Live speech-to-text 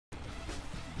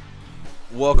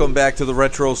Welcome back to the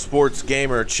Retro Sports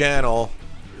Gamer channel.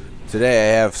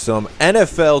 Today I have some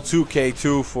NFL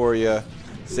 2K2 for you.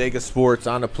 Sega Sports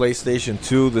on the PlayStation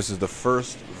 2. This is the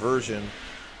first version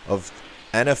of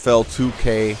NFL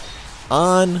 2K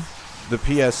on the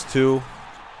PS2.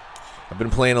 I've been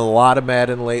playing a lot of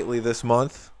Madden lately this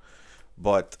month,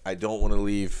 but I don't want to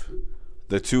leave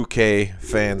the 2K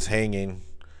fans hanging.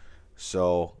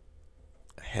 So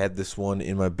I had this one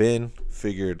in my bin.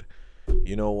 Figured,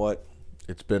 you know what?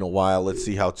 It's been a while. Let's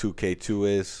see how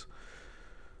 2K2 is.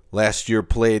 Last year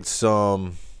played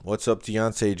some What's Up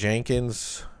Deontay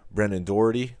Jenkins, Brendan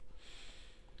Doherty.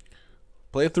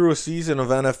 Played through a season of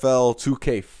NFL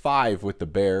 2K5 with the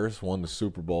Bears. Won the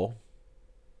Super Bowl.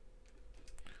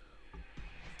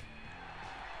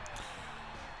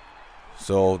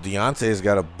 So Deontay's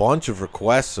got a bunch of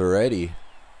requests already.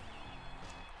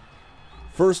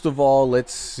 First of all,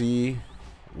 let's see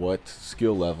what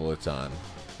skill level it's on.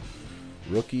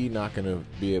 Rookie, not going to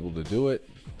be able to do it.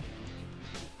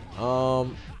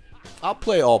 I'll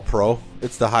play All Pro.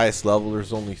 It's the highest level.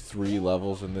 There's only 3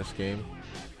 levels in this game.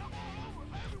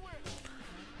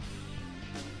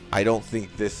 I don't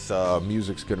think this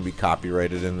music's going to be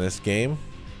copyrighted in this game.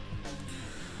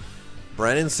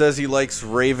 Brennan says he likes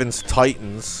Ravens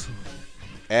Titans.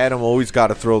 Adam always got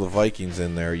to throw the Vikings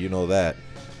in there. You know that.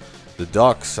 The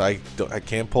Ducks, I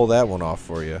can't pull that one off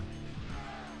for you.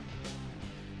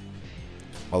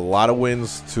 A lot of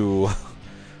wins to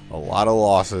a lot of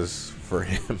losses for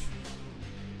him.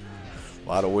 A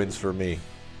lot of wins for me.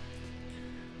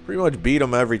 Pretty much beat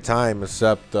him every time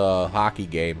except hockey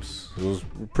games. It was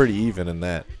pretty even in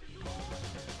that.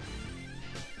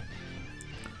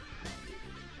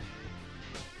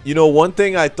 You know, one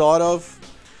thing I thought of,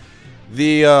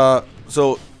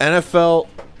 so NFL,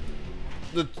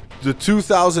 the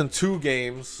 2002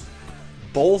 games,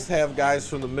 both have guys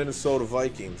from the Minnesota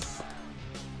Vikings.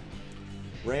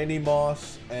 Randy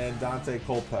Moss and Dante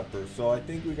Culpepper. So I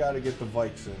think we got to get the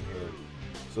Vikes in here.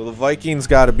 So the Vikings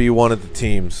got to be one of the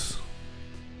teams.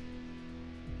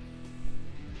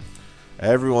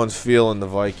 Everyone's feeling the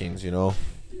Vikings, you know.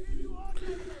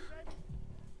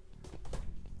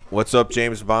 What's up,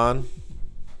 James Bond?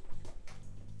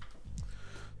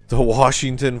 The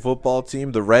Washington football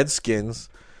team, the Redskins.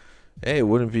 Hey,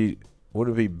 wouldn't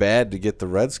it be bad to get the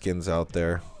Redskins out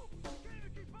there?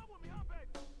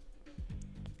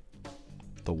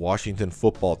 The Washington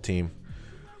football team.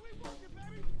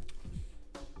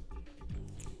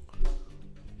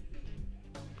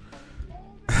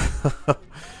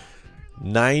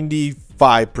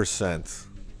 $95%.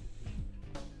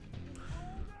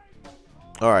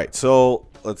 All right, so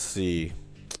let's see.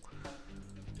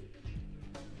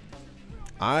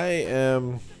 I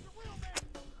am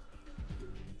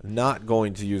not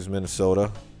going to use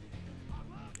Minnesota.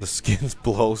 The skins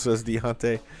blow, says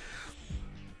Deontay.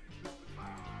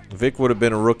 Vic would have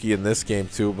been a rookie in this game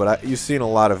too, but you've seen a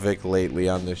lot of Vic lately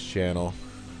on this channel.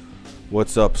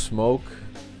 What's up, Smoke?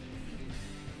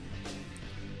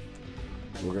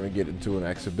 We're going to get into an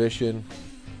exhibition.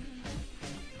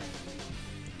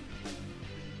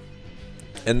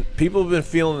 And people have been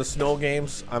feeling the snow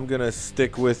games. I'm going to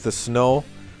stick with the snow.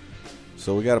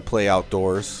 So we got to play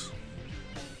outdoors.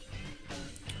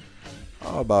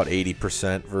 Oh, about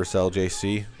 80% versus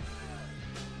LJC.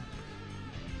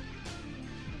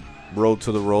 Road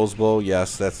to the Rose Bowl.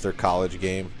 Yes, that's their college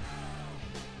game.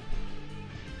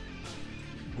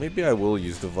 Maybe I will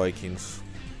use the Vikings.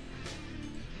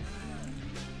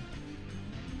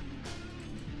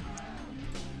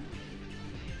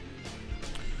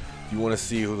 You want to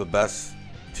see who the best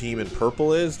team in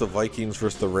purple is? The Vikings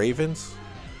versus the Ravens?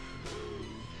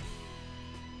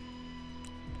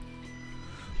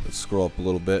 Let's scroll up a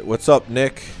little bit. What's up,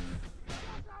 Nick?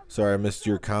 Sorry I missed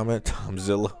your comment,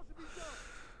 Tomzilla.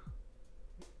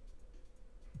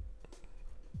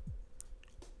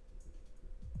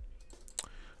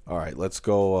 All right, let's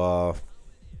go.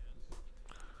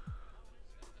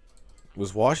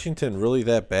 Was Washington really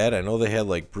that bad? I know they had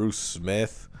like Bruce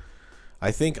Smith.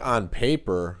 I think on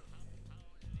paper,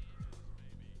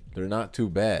 they're not too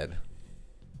bad.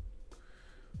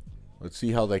 Let's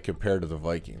see how they compare to the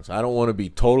Vikings. I don't want to be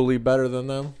totally better than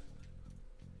them.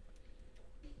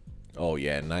 Oh,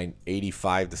 yeah,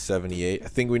 85 to 78. I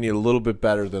think we need a little bit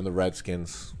better than the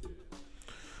Redskins.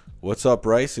 What's up,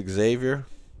 Rice? Xavier?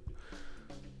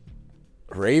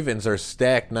 Ravens are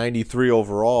stacked 93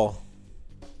 overall.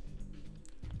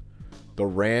 The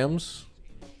Rams,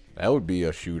 that would be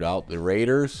a shootout. The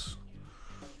Raiders,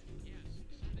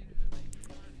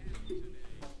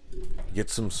 get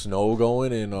some snow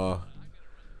going in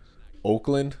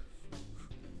Oakland.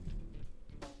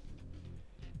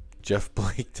 Jeff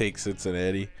Blake takes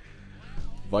Cincinnati.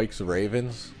 Vikes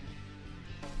Ravens.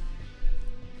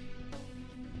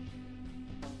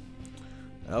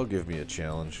 That'll give me a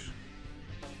challenge.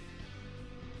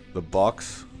 The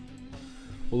Bucks.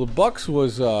 Well, the Bucks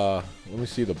was let me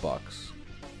see the Bucks.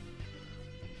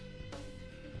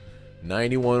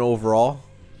 91 overall.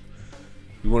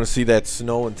 You want to see that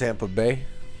snow in Tampa Bay?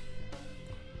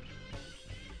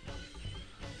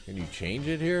 Can you change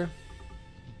it here?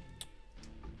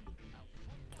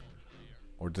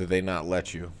 Or do they not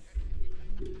let you?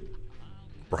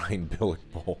 Brian Billick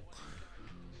Bowl.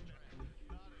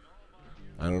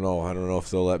 I don't know. I don't know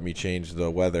if they'll let me change the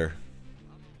weather.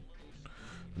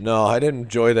 No, I didn't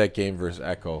enjoy that game versus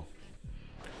Echo.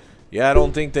 Yeah, I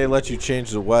don't think they let you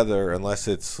change the weather unless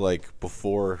it's like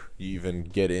before you even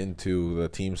get into the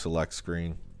team select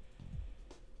screen.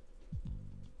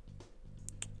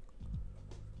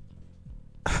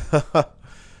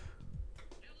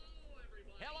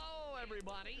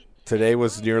 Today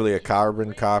was nearly a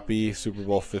carbon copy. Super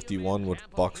Bowl 51 with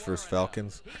Bucks versus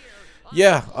Falcons.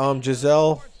 Yeah,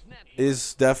 Giselle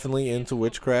is definitely into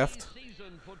witchcraft.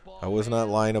 I was not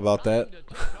lying about that.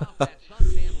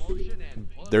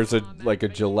 There's a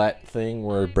Gillette thing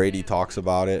where Brady talks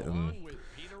about it, and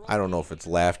I don't know if it's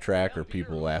laugh track or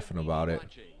people laughing about it.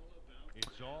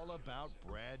 It's all about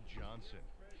Brad Johnson.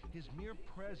 His mere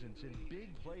presence and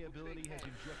big playability has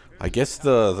injected. I guess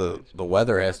the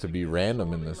weather has to be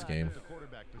random in this game.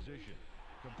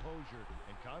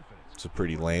 It's a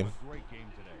pretty lame.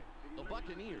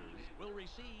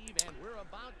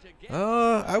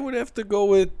 I would have to go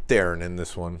with Darren in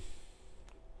this one.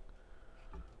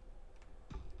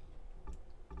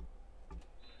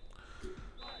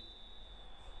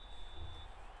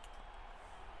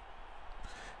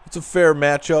 It's a fair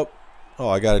matchup. Oh,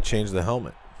 I got to change the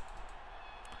helmet.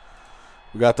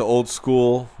 We got the old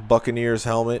school Buccaneers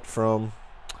helmet from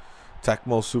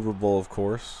Tecmo Super Bowl, of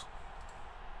course.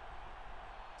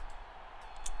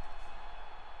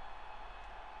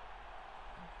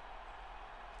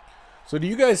 So do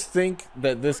you guys think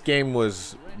that this game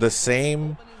was the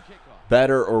same,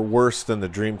 better, or worse than the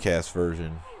Dreamcast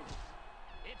version?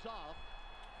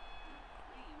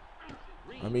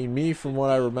 I mean, me, from what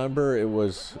I remember, it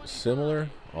was similar.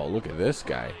 Oh, look at this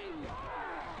guy.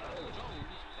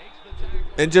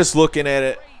 And just looking at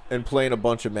it and playing a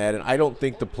bunch of Madden, I don't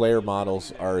think the player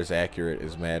models are as accurate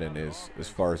as Madden is as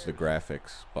far as the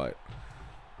graphics, but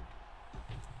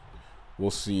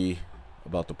we'll see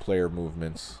about the player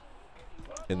movements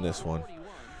in this one.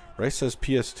 Rice says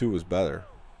PS2 was better.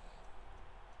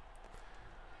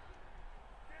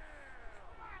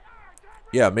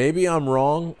 Yeah, maybe I'm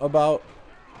wrong about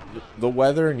the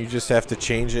weather and you just have to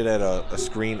change it at a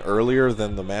screen earlier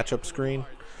than the matchup screen.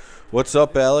 What's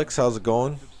up, Alex? How's it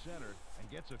going?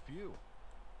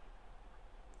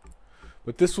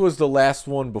 But this was the last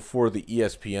one before the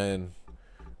ESPN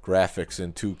graphics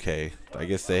in 2K. I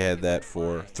guess they had that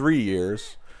for 3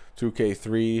 years.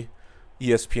 2K3,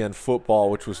 ESPN Football,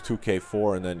 which was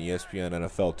 2K4, and then ESPN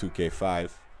NFL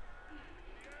 2K5.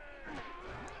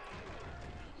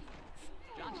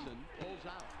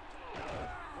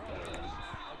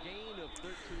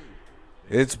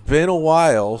 It's been a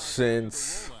while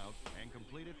since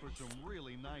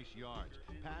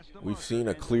we've seen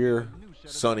a clear,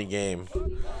 sunny game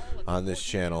on this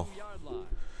channel.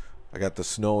 I got the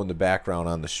snow in the background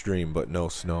on the stream, but no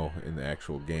snow in the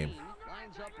actual game.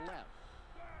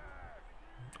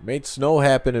 Made snow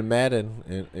happen in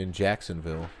Madden in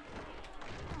Jacksonville.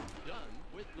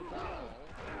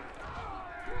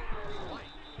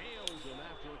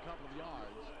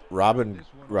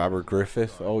 Robert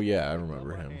Griffith. Oh yeah, I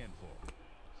remember him.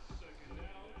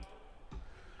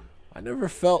 I never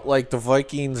felt like the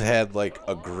Vikings had like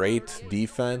a great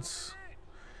defense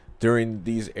during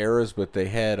these eras, but they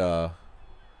had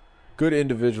good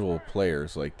individual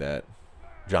players like that.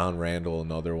 John Randall,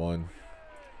 another one.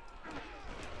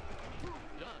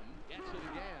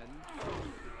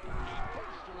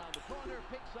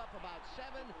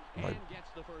 My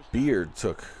beard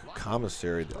took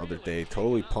commissary the other day.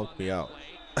 Totally punked me out.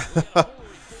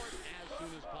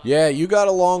 Yeah, you got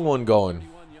a long one going.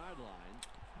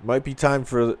 Might be time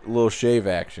for a little shave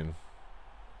action.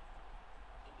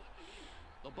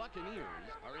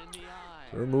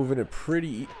 We're moving it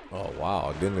pretty. Oh,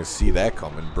 wow. Didn't see that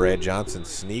coming. Brad Johnson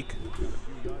sneak.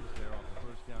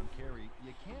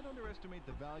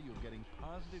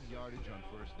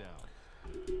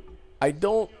 I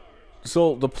don't.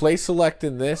 So the play select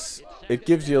in this, it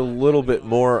gives you a little bit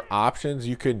more options.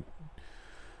 You can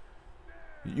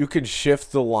you can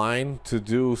shift the line to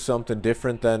do something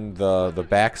different than the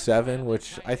back seven,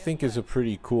 which I think is a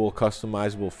pretty cool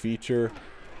customizable feature.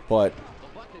 But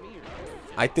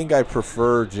I think I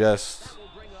prefer just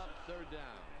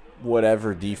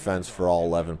whatever defense for all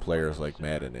 11 players like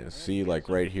Madden is. See, like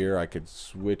right here, I could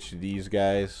switch these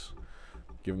guys,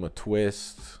 give them a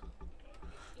twist.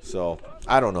 So,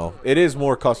 I don't know. It is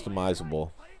more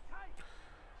customizable.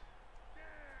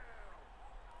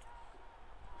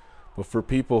 But for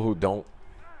people who don't,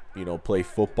 you know, play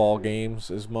football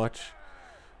games as much,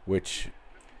 which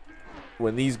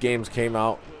when these games came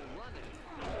out,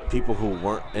 people who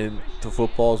weren't into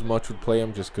football as much would play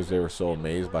them just because they were so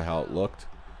amazed by how it looked.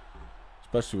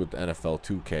 Especially with the NFL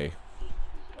 2K.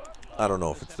 I don't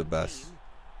know if it's the best.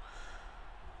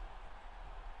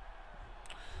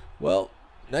 Well,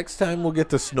 next time we'll get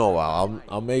the snow out.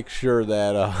 I'll make sure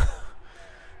that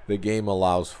the game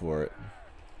allows for it.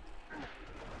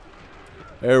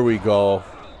 There we go.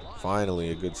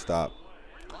 Finally, a good stop.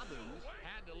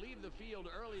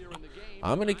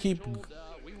 I'm gonna keep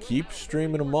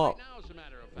streaming them up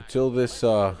until this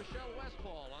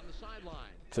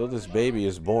baby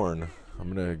is born. I'm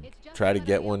gonna try to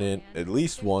get one in, at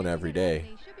least one every day.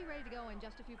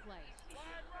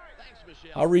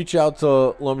 I'll reach out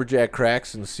to Lumberjack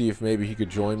Cracks and see if maybe he could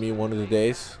join me one of the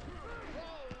days.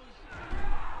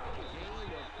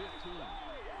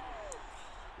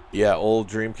 Yeah, old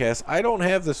Dreamcast. I don't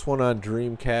have this one on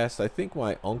Dreamcast. I think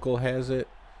my uncle has it.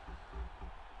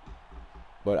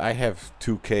 But I have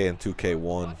 2K and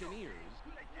 2K1.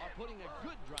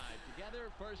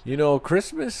 You know,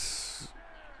 Christmas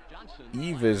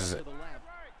Eve is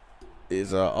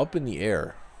up in the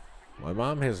air. My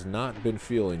mom has not been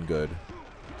feeling good.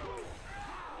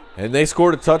 And they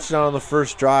scored a touchdown on the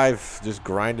first drive, just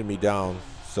grinding me down.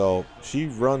 So she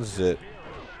runs it.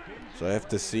 So I have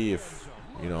to see if,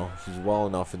 you know, she's well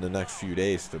enough in the next few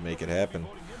days to make it happen.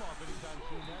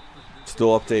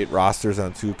 Still update rosters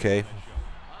on 2K.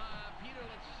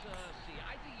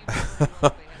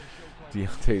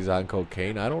 Deontay's on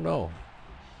cocaine? I don't know.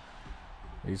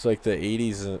 He's like the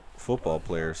 80s football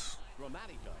players.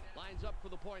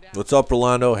 What's up,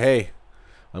 Rolando? Hey,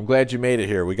 I'm glad you made it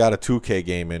here. We got a 2K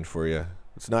game in for you.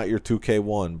 It's not your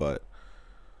 2K1, but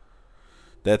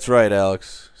that's right,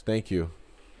 Alex. Thank you.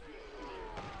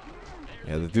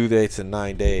 Yeah, the due date's in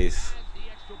 9 days.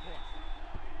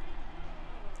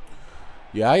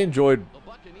 Yeah, I enjoyed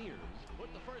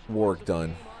Warwick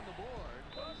Dunn.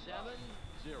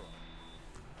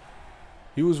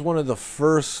 He was one of the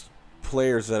first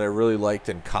players that I really liked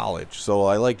in college. So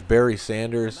I liked Barry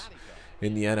Sanders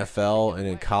in the NFL, and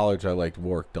in college I liked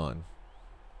Warwick Dunn.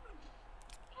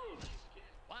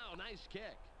 Wow, nice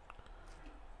kick.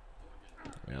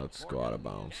 Yeah, let's go out of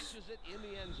bounds.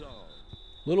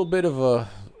 Little bit of a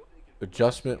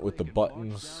adjustment with the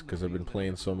buttons because I've been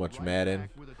playing so much Madden.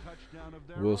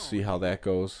 We'll see how that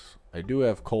goes. I do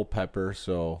have Culpepper,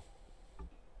 so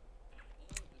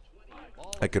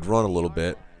I could run a little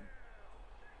bit.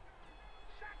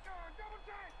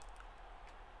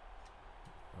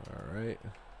 All right.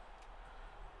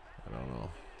 I don't know.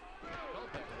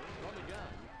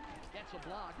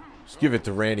 Just give it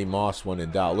to Randy Moss when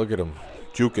in doubt. Look at him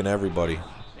juking everybody.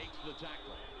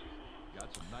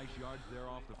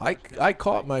 I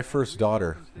caught my first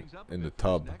daughter in the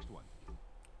tub.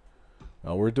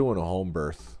 Now we're doing a home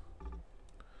birth.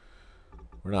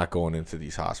 We're not going into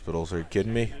these hospitals. Are you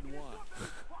kidding me?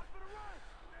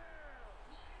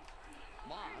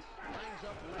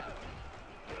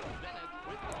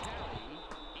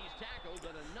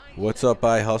 What's up,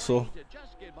 I Hustle?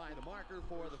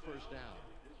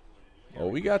 Oh,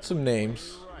 we got some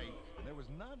names. There was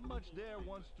not much there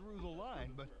once through the line,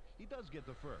 but he does get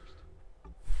the first.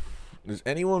 Does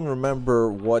anyone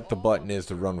remember what the button is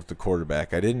to run with the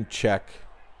quarterback? I didn't check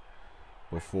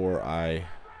before I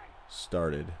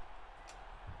started.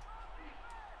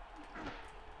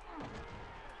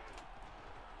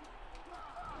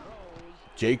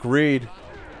 Jake Reed.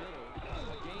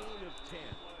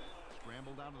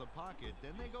 Scramble down to the pocket,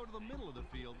 then they go to the middle of the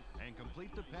field and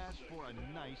complete the pass for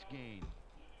a nice gain.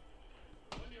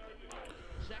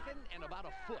 Second and about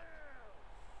a foot.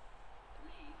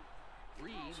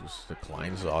 Just the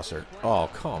Kleinzosser. Oh,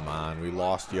 come on. We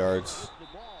lost yards.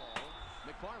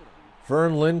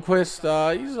 Vern Lindquist,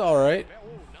 he's all right.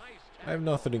 I have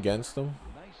nothing against him.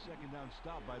 Nice second down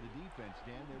stop by the defense,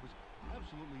 Dan. There was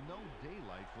absolutely no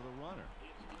daylight for the runner.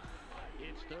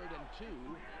 It's 3rd and 2.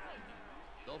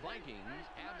 The Vikings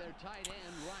have their tight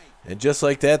end right. And just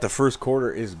like that, the first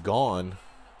quarter is gone.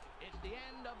 It's the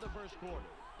end of the first quarter.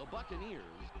 The Buccaneers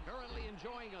currently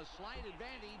enjoying a slight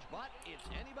advantage, but it's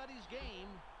anybody's game.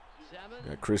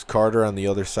 Got Chris Carter on the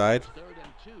other side. Third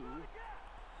and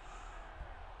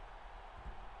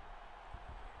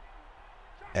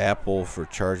 2. Apple for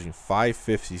charging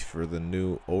 $550 for the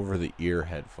new over-the-ear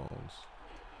headphones.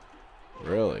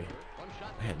 Really?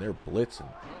 Man, they're blitzing.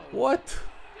 What?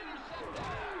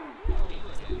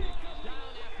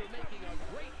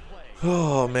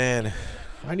 Oh, man.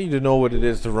 I need to know what it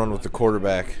is to run with the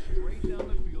quarterback. Straight down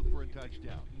the field for a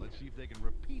touchdown. Let's see if they can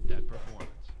repeat that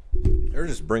performance. They're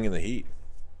just bringing the heat.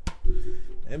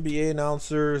 NBA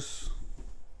announcers.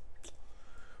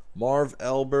 Marv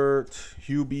Albert,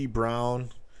 Hugh B. Brown.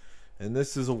 And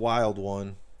this is a wild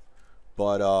one.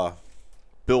 But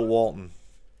Bill Walton.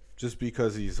 Just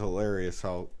because he's hilarious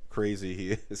how crazy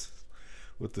he is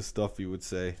with the stuff he would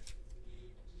say.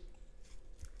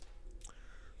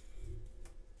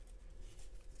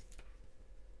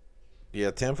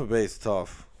 Yeah, Tampa Bay's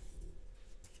tough.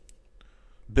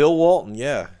 Bill Walton,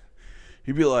 yeah.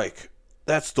 He'd be like,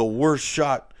 that's the worst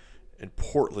shot in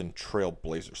Portland Trail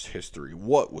Blazers history.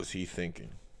 What was he thinking?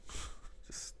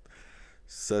 Just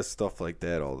says stuff like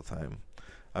that all the time.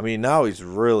 I mean, now he's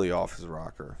really off his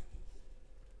rocker.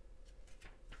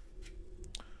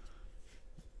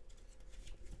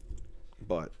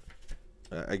 But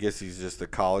I guess he's just a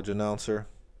college announcer.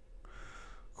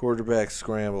 Quarterback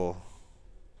scramble.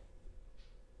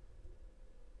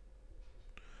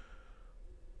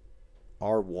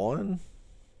 R1?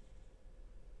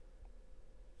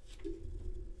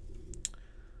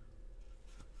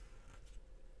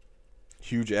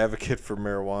 Huge advocate for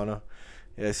marijuana.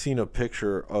 Yeah, I seen a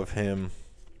picture of him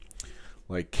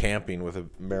like camping with a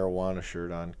marijuana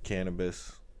shirt on,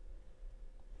 cannabis.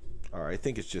 Alright, I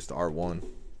think it's just R1.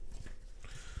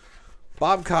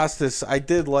 Bob Costas, I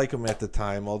did like him at the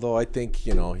time, although I think,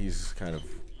 you know, he's kind of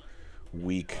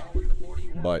weak.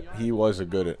 But he was a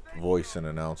good voice and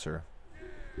announcer.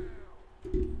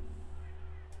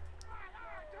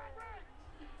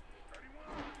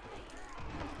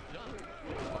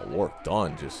 Work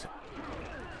done. Just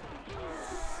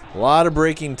a lot of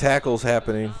breaking tackles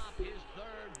happening.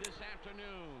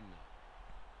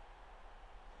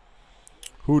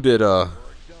 Who did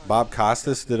Bob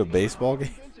Costas did a baseball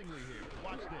game?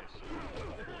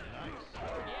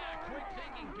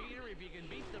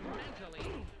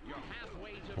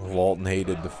 Walton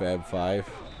hated the Fab Five.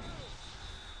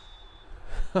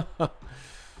 It's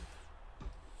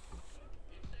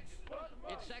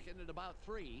second at about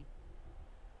 3.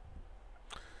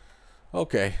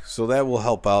 Okay, so that will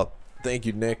help out. Thank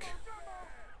you, Nick.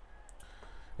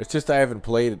 It's just I haven't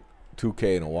played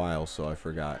 2K in a while, so I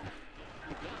forgot.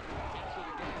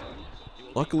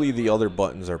 Luckily, the other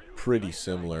buttons are pretty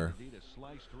similar.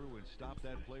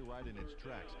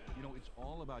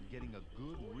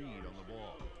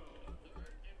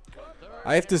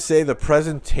 I have to say the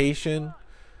presentation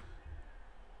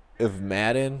of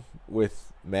Madden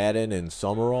with Madden and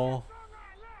Summerall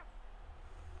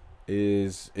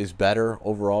is better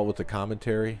overall with the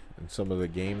commentary and some of the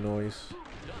game noise.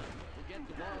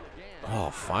 Oh,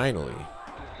 finally.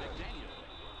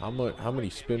 How many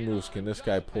spin moves can this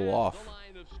guy pull off?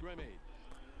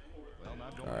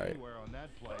 All right.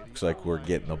 Looks like we're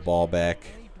getting the ball back.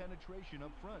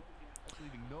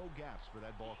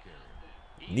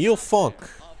 Neil Funk.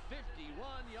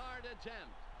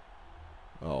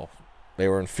 Oh, they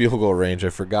were in field goal range. I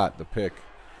forgot the pick.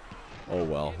 Oh,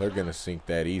 well, they're going to sink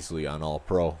that easily on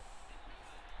All-Pro.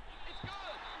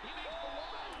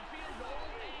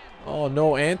 Oh,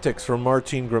 no antics from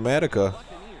Martin Gramatica.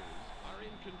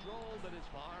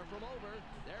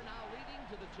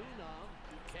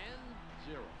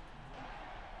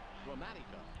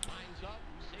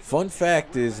 Fun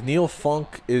fact is Neil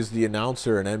Funk is the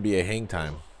announcer in NBA Hang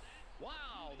Time. Wow,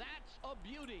 that's a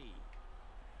beauty.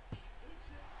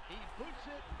 He puts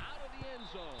it out of the end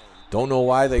zone. Don't know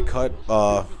why they cut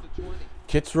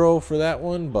Kitzrow for that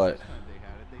one, but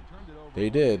they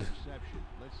did.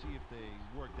 Let's see if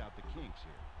they worked out the kinks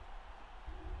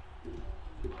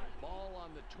here. Ball on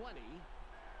the 20.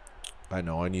 I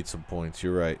know, I need some points.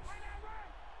 You're right.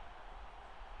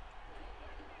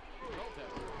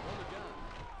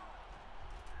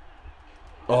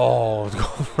 Oh, go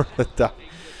for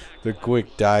the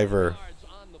quick diver.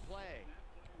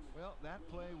 Well, that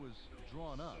play was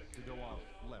drawn up to go off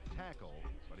left tackle,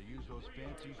 but he used those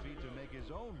fancy feet to make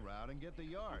his own route and get the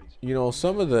yards. You know,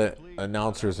 some of the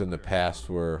announcers in the past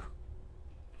were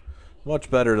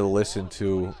much better to listen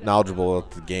to, knowledgeable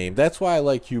at the game. That's why I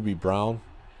like Hugh B. Brown,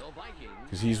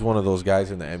 because he's one of those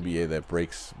guys in the NBA that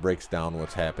breaks down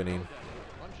what's happening.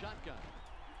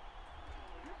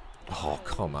 Oh,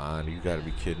 come on. You got to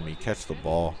be kidding me. Catch the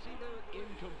ball.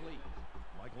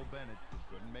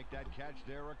 Couldn't make that catch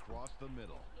there across the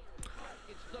middle.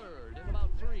 It's third and about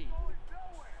 3.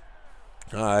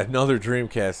 Another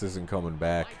Dreamcast isn't coming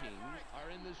back. Vikings are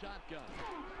in the shotgun.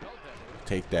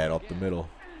 Take that up the middle.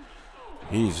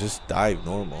 He's just dive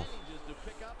normal.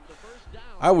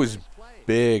 I was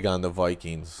big on the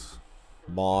Vikings.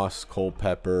 Moss,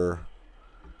 Culpepper.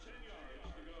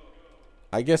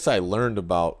 I guess I learned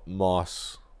about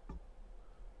Moss.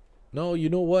 No, you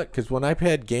know what? Because when I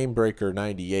had Game Breaker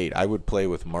 98, I would play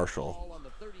with Marshall.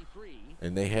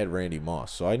 And they had Randy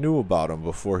Moss. So I knew about him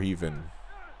before he even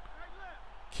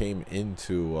came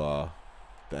into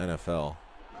the NFL.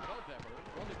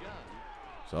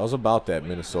 So I was about that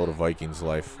Minnesota Vikings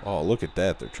life. Oh, look at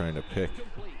that. They're trying to pick.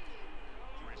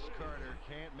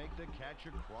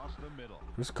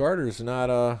 Chris Carter's not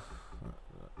a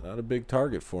big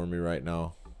target for me right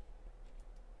now.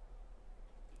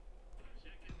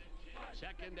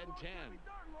 Second and 10.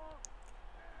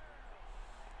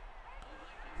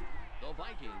 The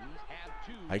Vikings have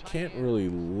 2. I can't really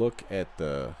look at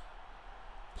the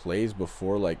plays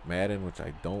before like Madden, which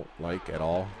I don't like at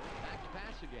all. Back to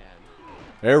pass again.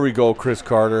 There we go, Chris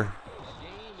Carter.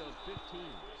 Gain of 15.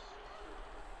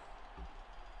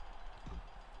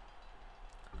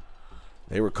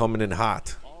 They were coming in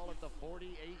hot. All at the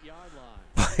 48-yard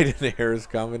line. Biden Harris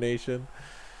combination.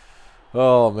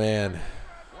 Oh man,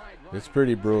 it's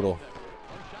pretty brutal.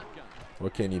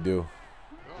 What can you do?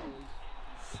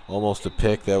 Almost a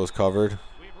pick that was covered.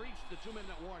 We've reached the 2-minute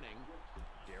warning.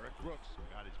 Derek Brooks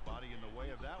got his body in the way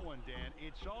of that one, Dan.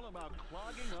 It's all about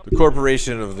clogging up. The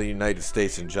corporation of the United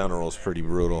States in general is pretty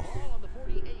brutal. Ball on the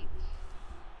 48.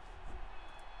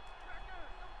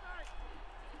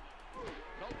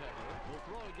 Culpepper will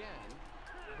throw again.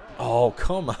 Oh,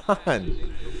 come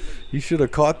on. He should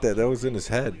have caught that. That was in his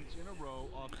head. In a row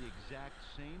off the exact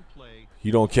same play.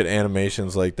 You don't get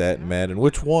animations like that in Madden.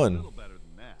 Which A one? little better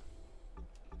than that.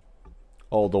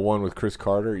 Oh, the one with Chris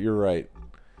Carter? You're right.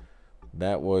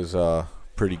 That was a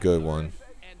pretty good one.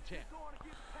 And 10.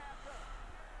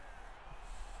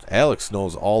 Alex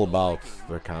knows all about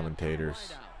the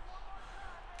commentators.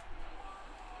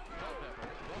 Culpepper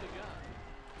will the gun.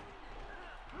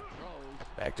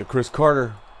 Throws Back to Chris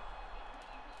Carter.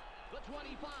 the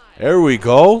 25. There we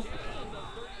go. And the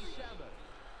 37.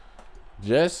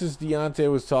 Just as Deontay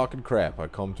was talking crap, I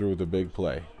come through with a big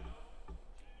play.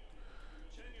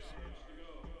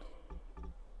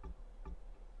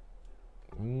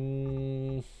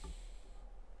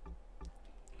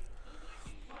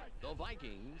 The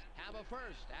Vikings have a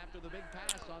first after the big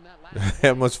pass on that last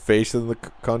That much faith in the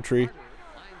country. lines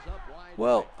up wide.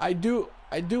 Well, I do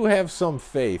have some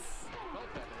faith, Culpepper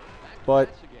back to but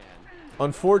pass again.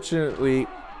 unfortunately,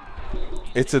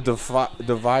 it's a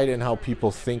divide in how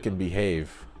people think and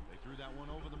behave, They threw that one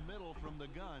over the middle from the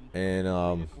gun. and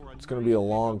it's going to be a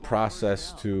long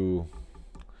process to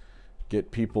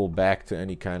get people back to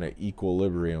any kind of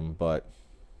equilibrium. But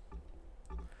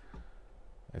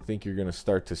I think you're going to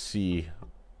start to see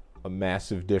a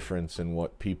massive difference in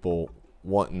what people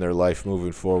want in their life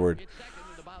moving forward. It's second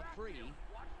and about 3.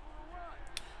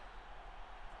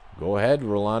 Go ahead,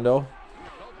 Rolando.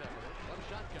 Culpepper from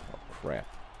shotgun. Crap.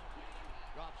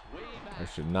 Drops way back. I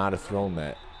should not have thrown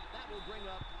that. That will bring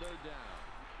up third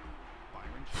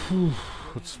down.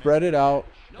 Let's spread it out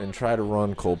and try to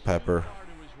run Culpepper. Carter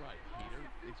was right, Peter.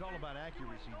 It's all about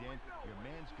accuracy, Dan. Your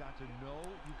man's got to know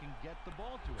you can get the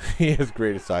ball to him. He has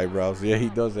greatest eyebrows. Yeah, he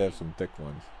does have some thick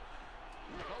ones.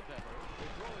 Culpepper will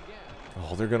throw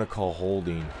again. Oh, they're going to call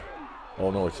holding.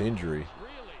 Oh, no, it's injury.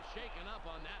 Really shaken up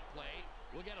on that play.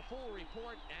 We'll get a full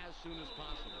report as soon as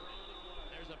possible.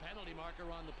 There's a penalty marker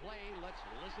on the play. Let's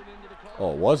listen into the call.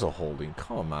 Oh, it was a holding.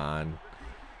 Come on.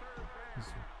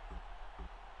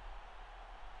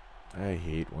 I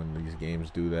hate when these games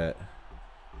do that.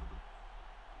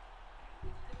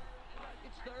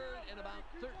 It's third and about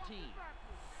 13.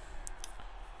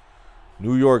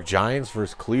 New York Giants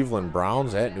versus Cleveland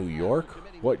Browns at New York?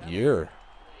 What year?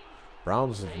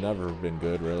 Browns have never been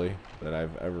good, really, that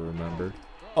I've ever remembered.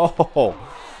 Oh,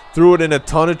 threw it in a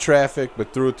ton of traffic,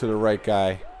 but threw it to the right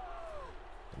guy.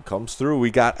 It comes through. We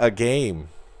got a game.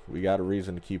 We got a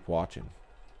reason to keep watching.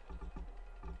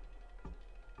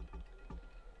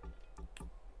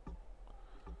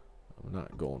 I'm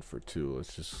not going for 2.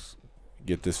 Let's just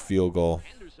get this field goal.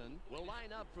 Henderson will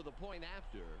line up for the point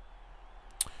after.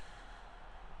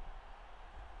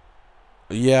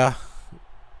 Yeah.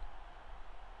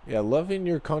 Yeah, loving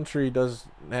your country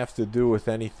doesn't have to do with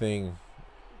anything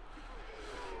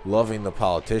loving the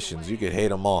politicians. You could hate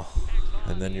them all,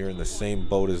 and then you're in the same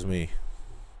boat as me.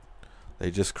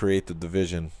 They just create the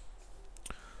division.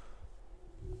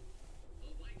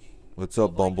 What's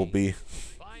up, Bumblebee?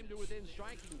 Climb to within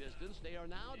striking distance. They are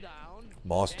now down.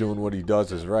 Moss doing what he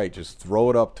does is right. Just throw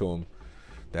it up to him.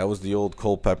 That was the old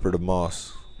Culpepper to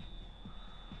Moss.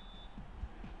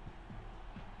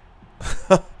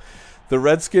 The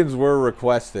Redskins were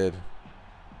requested.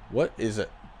 What is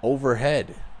it?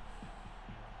 Overhead.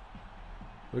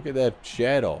 Look at that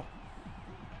shadow.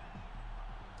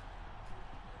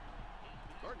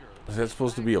 Is that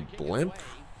supposed to be a blimp?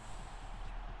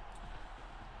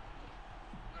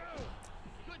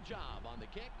 Good job on the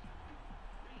kick.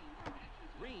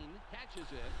 Green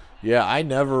catches it. Yeah, I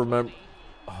never remember.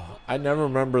 I never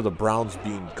remember the Browns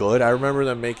being good. I remember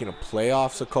them making a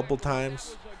playoffs a couple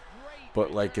times,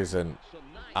 but like as an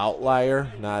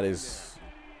outlier, not as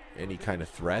any kind of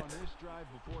threat. On this drive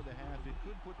before the half, it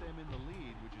could put them in the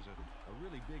lead, which is a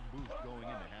really big boost going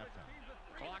into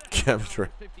halftime. Chemistry.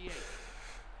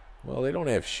 Well, they don't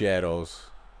have shadows.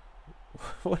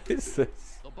 What is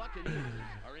this? The Buccaneers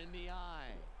are in the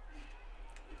eye.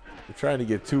 They're trying to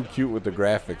get too cute with the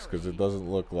graphics because it doesn't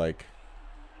look like.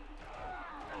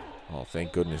 Oh,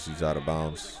 thank goodness he's out of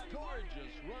bounds. Gorgeous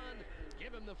run.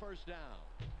 Give him the first down.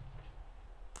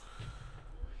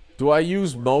 Do I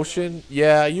use motion?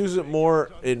 Yeah, I use it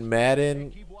more in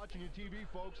Madden.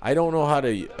 I don't know how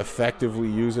to effectively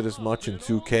use it as much in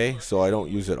 2K, so I don't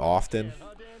use it often.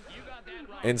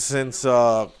 And since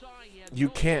you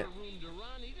can't,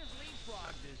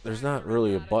 there's not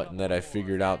really a button that I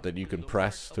figured out that you can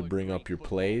press to bring up your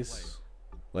plays,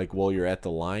 like while you're at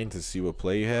the line to see what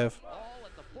play you have.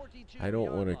 I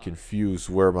don't want to confuse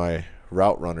where my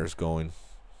route runner's going.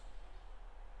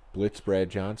 Blitz Brad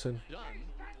Johnson.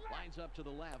 Lines up to the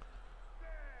left.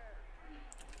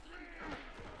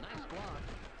 Nice block.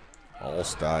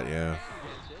 All-stat, yeah.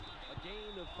 A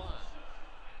gain of 5.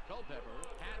 Culpepper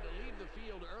had to leave the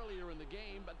field earlier in the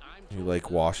game, but You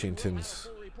like Washington's?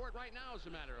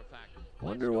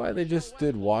 Wonder why they just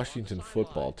did Washington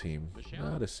football team,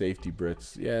 not a safety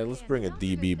blitz. Yeah, let's bring a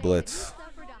DB blitz.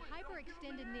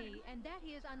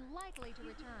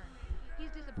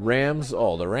 Rams,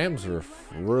 oh, the Rams were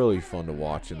really fun to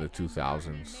watch in the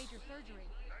 2000s.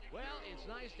 Well, it's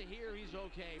nice to hear he's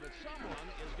okay, but someone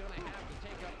is going to have to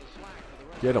take up the slack for the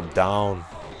rest. Get him down.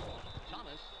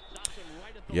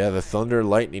 Yeah, the Thunder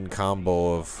Lightning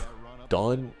combo of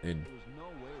Dunn and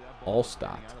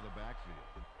Allstott.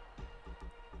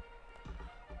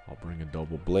 I'll bring a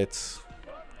double blitz.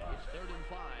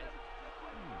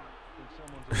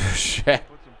 Shaq.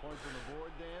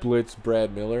 Blitz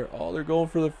Brad Miller. Oh, they're going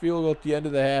for the field goal at the end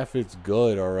of the half. It's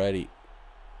good already.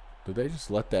 Did they just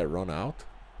let that run out?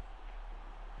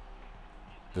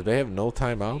 Did they have no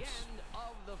timeouts?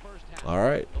 All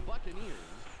right.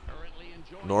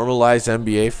 Normalize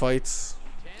NBA fights.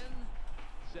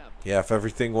 Yeah, if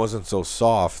everything wasn't so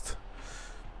soft,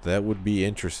 that would be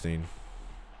interesting.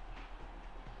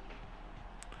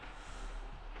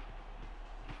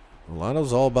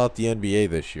 Milano's all about the NBA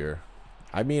this year.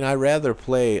 I mean, I'd rather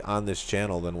play on this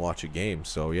channel than watch a game,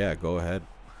 so yeah, go ahead.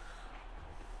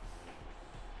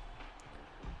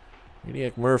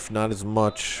 Maniac Murph, not as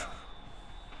much.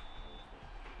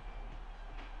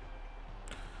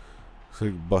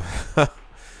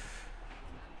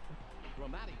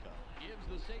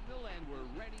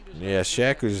 Yeah,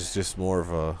 Shaq was just more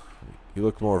of a, he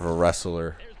looked more of a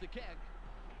wrestler.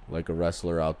 Like a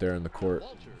wrestler out there in the court.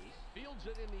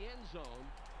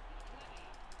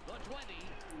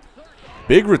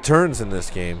 Big returns in this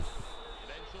game.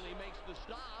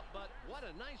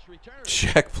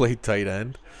 Shaq played tight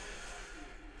end.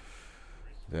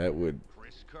 That would,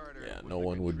 yeah, no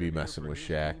one would be messing with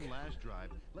Shaq.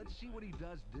 Let's see what he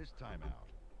does this time out.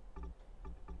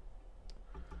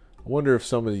 I wonder if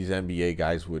some of these NBA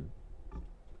guys would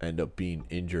end up being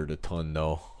injured a ton,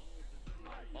 though.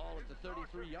 Ball at the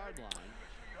 33-yard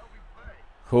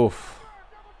line. Oof.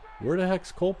 Where the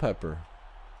heck's Culpepper?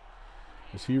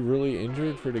 Is he really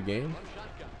injured for the game?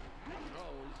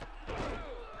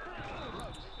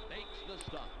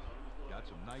 Got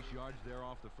some nice yards there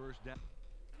off the first down.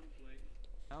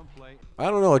 Play. I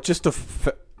don't know. It just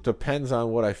depends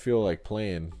on what I feel like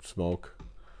playing, Smoke.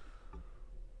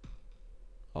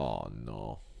 Oh,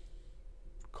 no.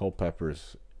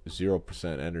 Culpepper's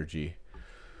 0% energy.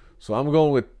 So I'm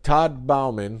going with Todd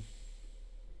Bauman.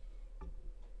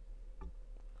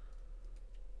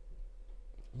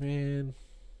 Man.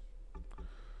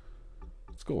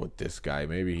 Let's go with this guy.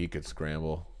 Maybe he could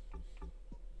scramble.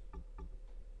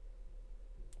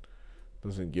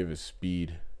 Doesn't give his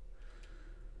speed.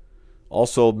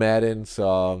 Also, Madden's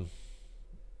the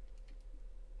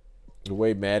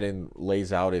way Madden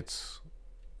lays out its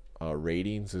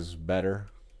ratings is better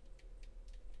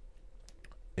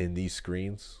in these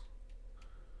screens.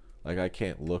 Like, I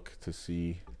can't look to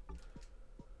see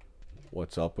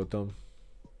what's up with them.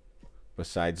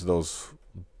 Besides those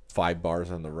 5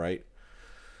 bars on the right.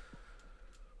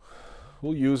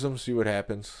 We'll use them, see what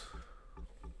happens.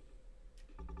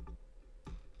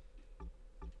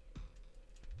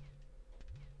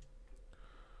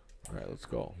 All right, let's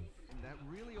go. That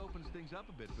really opens things up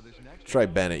a bit for this next Try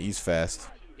one. Bennett. He's fast.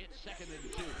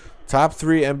 Top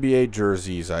 3 NBA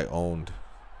jerseys I owned.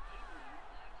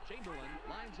 Chamberlain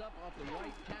lines up off the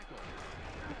right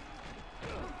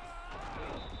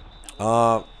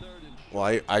tackle.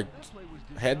 Well, I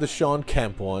had the Sean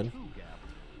Kemp one.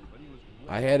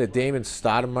 I had a Damon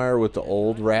Stoudemire with the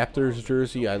old Raptors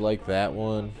jersey. I like that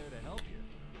one.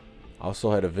 I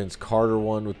also had a Vince Carter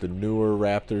one with the newer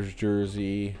Raptors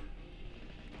jersey.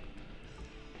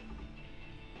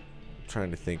 I'm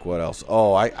trying to think what else.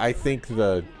 Oh, I think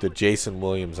the Jason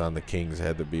Williams on the Kings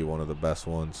had to be one of the best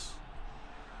ones.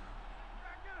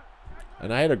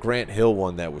 And I had a Grant Hill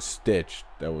one that was stitched.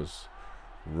 That was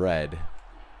red.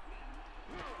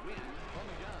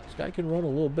 This guy can run a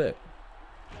little bit.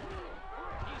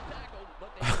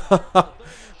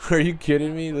 Are you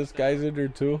kidding me? This guy's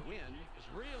injured too?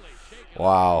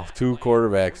 Wow, 2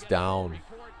 quarterbacks down.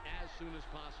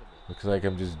 Looks like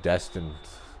I'm just destined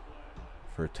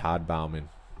for Todd Bauman.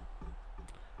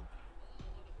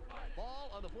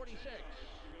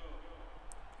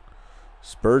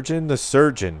 Spurgeon the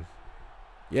Surgeon.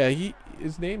 Yeah,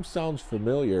 his name sounds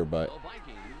familiar, but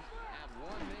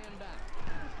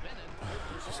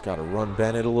just got to run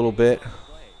Bennett a little bit.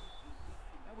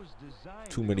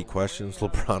 Too many questions.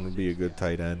 LeBron would be a good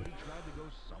tight end.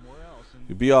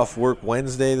 You'll be off work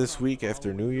Wednesday this week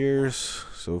after New Year's.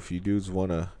 So if you dudes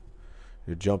want to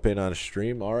jump in on a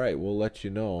stream, all right, we'll let you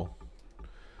know.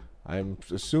 I'm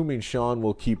assuming Sean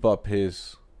will keep up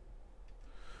his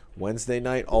Wednesday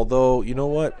night. Although, you know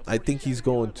what? I think he's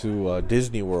going to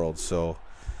Disney World, so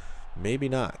maybe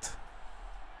not.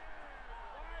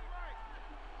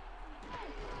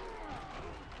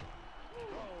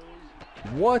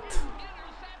 What?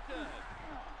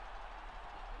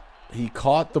 He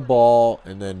caught the ball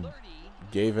and then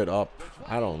gave it up.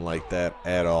 I don't like that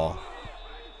at all.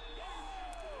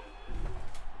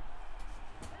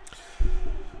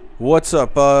 What's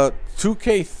up?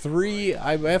 2K3,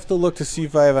 I have to look to see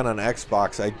if I have it on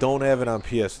Xbox. I don't have it on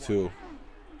PS2.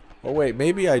 Oh, wait,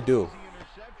 maybe I do.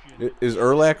 Is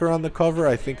Urlacher on the cover?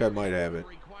 I think I might have it.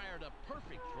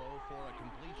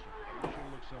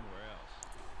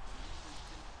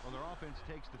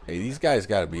 Hey, these guys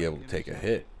got to be able to take a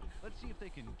hit.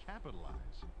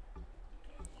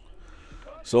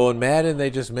 So in Madden, they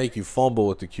just make you fumble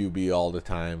with the QB all the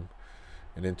time.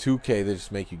 And in 2K, they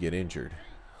just make you get injured.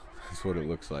 That's what it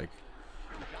looks like.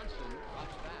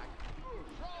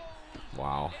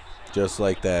 Wow. Just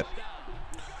like that.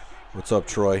 What's up,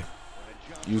 Troy?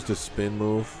 Used a spin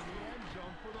move.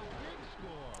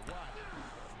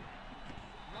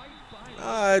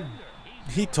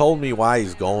 He told me why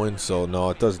he's going, so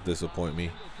no, it doesn't disappoint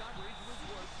me.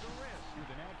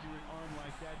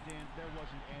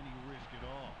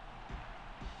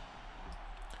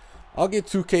 I'll get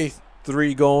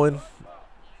 2K3 going.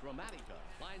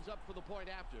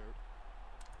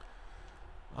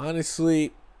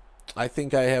 Honestly, I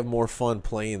think I have more fun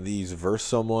playing these versus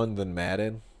someone than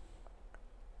Madden.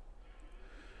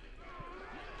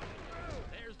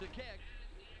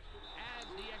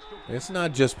 It's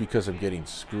not just because I'm getting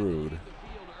screwed.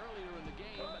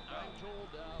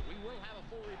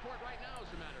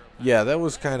 Yeah, that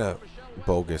was kind of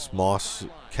bogus. Moss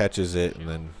catches it and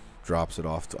then drops it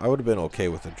off. I would have been okay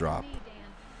with a drop.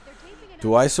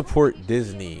 Do I support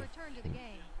Disney?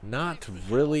 Not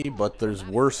really, but there's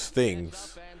worse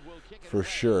things for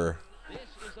sure.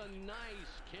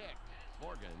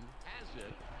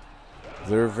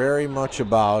 They're very much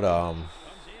about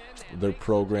their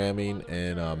programming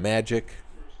and magic.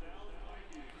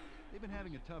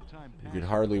 You could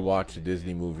hardly watch a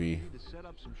Disney movie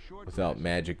without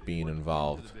magic being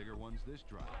involved.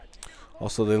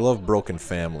 Also, they love broken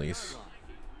families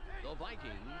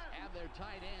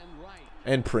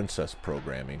and princess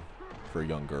programming for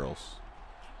young girls.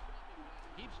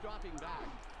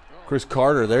 Chris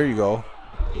Carter, there you go.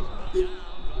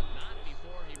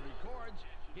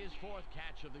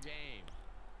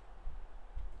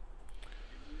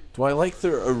 Do I like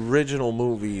their original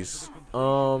movies?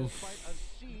 I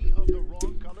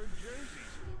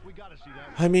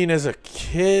mean, as a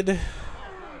kid,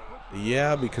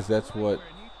 yeah, because that's what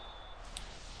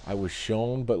I was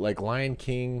shown. But like Lion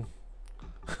King,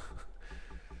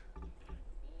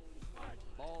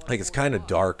 like it's kind of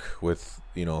dark with,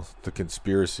 you know, the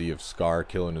conspiracy of Scar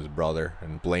killing his brother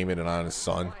and blaming it on his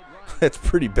son. That's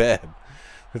pretty bad.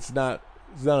 It's not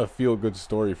a feel-good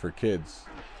story for kids.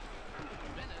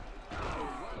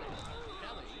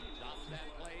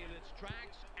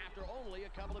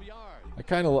 I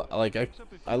kind of like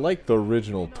I like the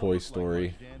original Toy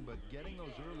Story.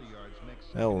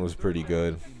 That one was pretty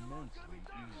good.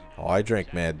 Oh, I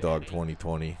drank Mad Dog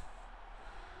 2020.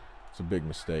 It's a big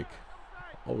mistake.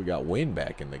 Oh, we got Wayne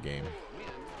back in the game.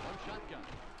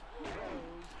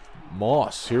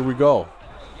 Moss, here we go.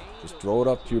 Just throw it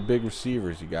up to your big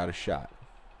receivers. You got a shot.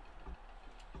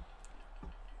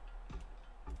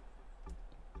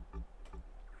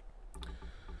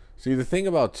 See, the thing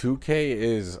about 2K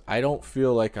is I don't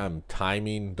feel like I'm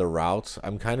timing the routes.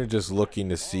 I'm kind of just looking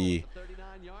to see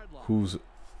who's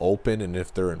open and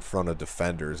if they're in front of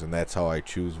defenders, and that's how I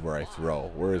choose where I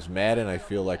throw. Whereas Madden, I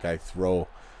feel like I throw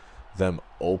them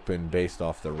open based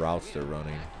off the routes they're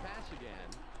running.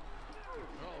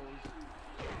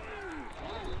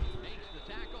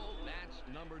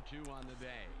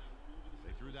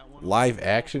 Live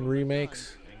action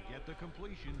remakes?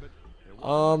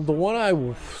 The one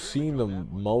I've seen the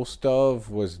most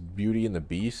of was Beauty and the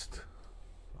Beast.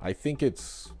 I think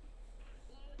it's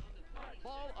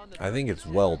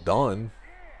well done.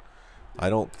 I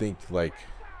don't think like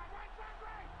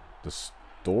the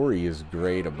story is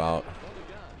great about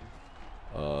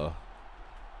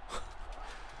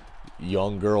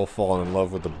young girl falling in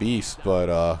love with the Beast,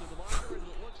 but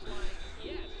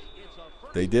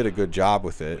they did a good job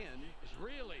with it.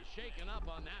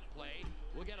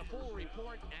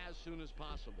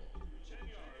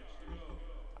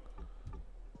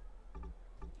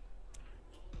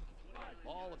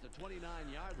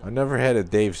 I never had a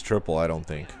Dave's triple, I don't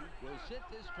think.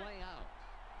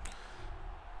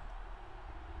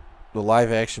 The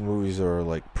live action movies are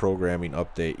like programming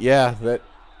update. Yeah, that.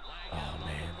 Oh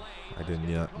man, I did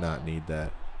not need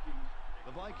that.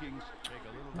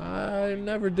 I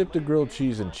never dipped a grilled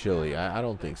cheese in chili. I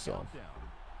don't think so.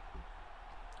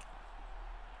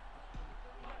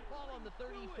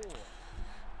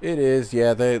 It is,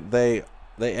 yeah. They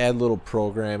add little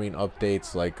programming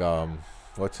updates like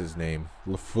what's his name?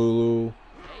 LaFleur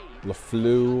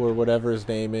or whatever his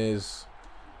name is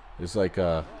like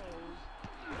a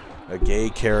gay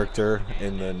character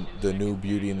in the new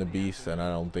Beauty and the Beast, and I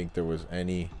don't think there was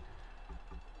any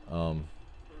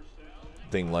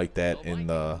thing like that in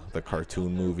the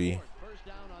cartoon movie.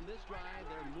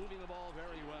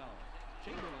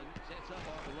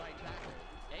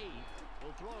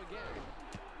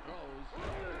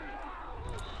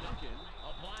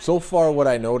 So far, what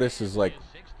I notice is like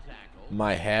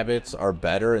my habits are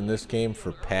better in this game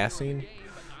for passing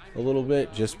a little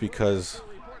bit, just because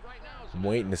I'm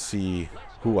waiting to see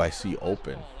who I see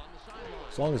open,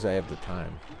 as long as I have the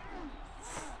time.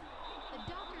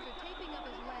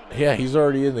 Yeah, he's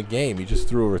already in the game. He just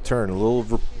threw a return. A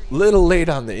little late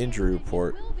on the injury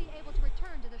report.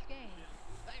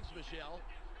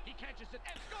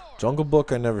 Jungle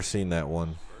Book, I never seen that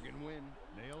one.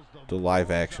 The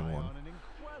live action one.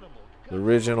 The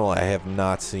original, I have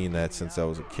not seen that since I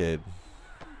was a kid.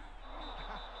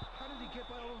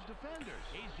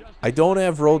 I don't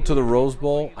have Road to the Rose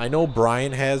Bowl. I know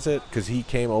Brian has it because he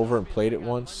came over and played it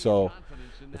once. So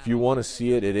if you want to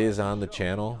see it, it is on the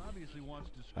channel.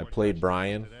 I played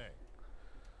Brian.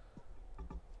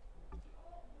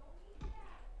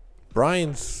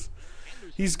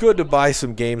 He's good to buy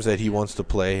some games that he wants to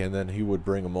play, and then he would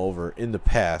bring them over. In the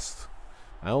past,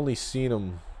 I only seen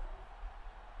him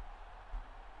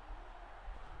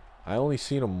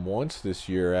once this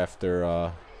year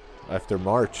after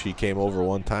March. He came over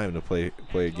one time to play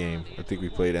a game. I think we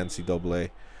played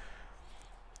NCAA.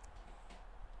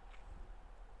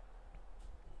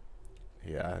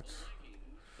 Yeah, it's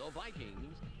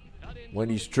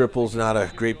Wendy's triple's not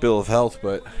a great bill of health,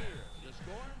 but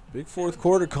big fourth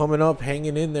quarter coming up,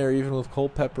 hanging in there even with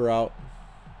Culpepper out.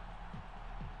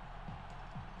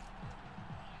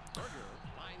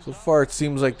 So far, it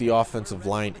seems like the offensive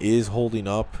line is holding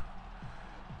up.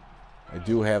 I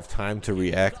do have time to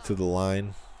react to the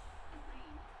line.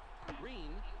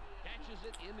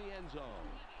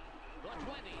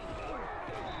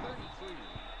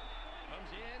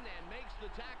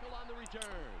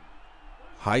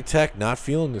 High Tech not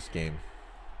feeling this game.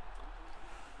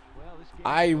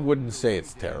 I wouldn't say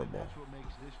it's terrible.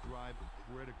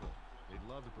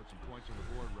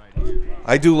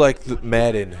 I do like the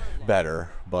Madden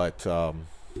better, but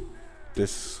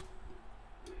it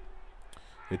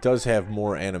does have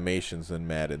more animations than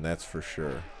Madden, that's for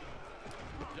sure.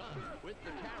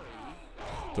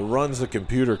 The runs the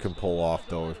computer can pull off,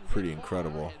 though, is pretty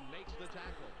incredible.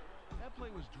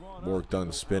 Work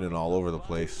done spinning all over the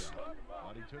place.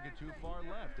 took it too far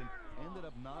left and ended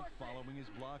up not following his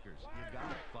blockers. You got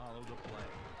to follow the play.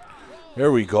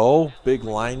 There we go. Big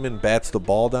lineman bats the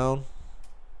ball down.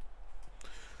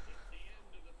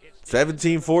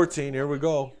 17-14. Here we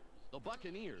go. The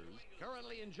Buccaneers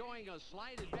currently enjoying a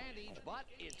slight advantage, but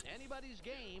it's anybody's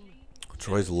game.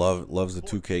 Troy's loves the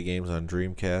 2K games on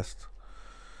Dreamcast.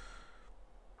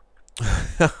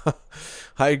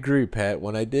 I agree, Pat.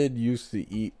 When I did used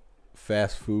to eat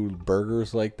fast food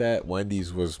burgers like that,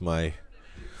 Wendy's was my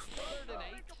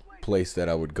place that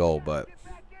I would go, but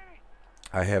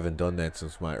I haven't done that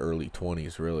since my early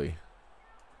 20s, really.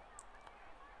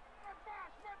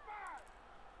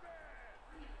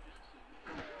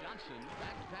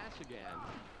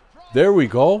 There we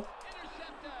go.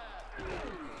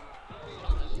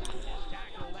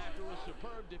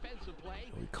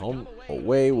 We come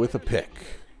away with a pick.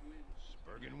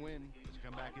 Win has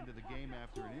come back into the game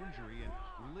after an injury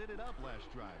and lit it up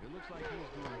last drive. It looks like he's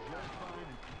doing just fine,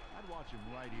 and I'd watch him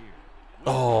right here.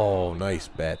 Oh, nice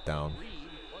bat down.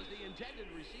 Was the intended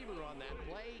receiver on that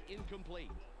play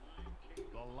incomplete?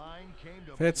 The line came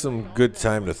to Had some good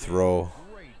time to throw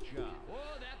great job.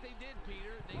 That they did,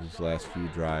 Peter. these last few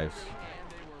drives.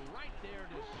 And they were right there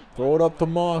to Throw it up to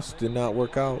Moss. Did not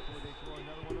work out. they throw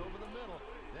another one over the middle.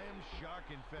 Them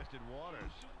shark-infested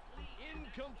waters.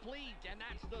 Incomplete, and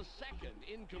that's the second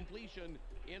incompletion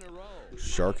in a row.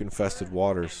 Shark-infested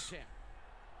waters.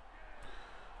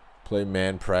 Play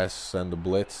man press, send the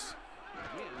blitz.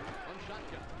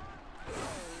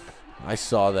 I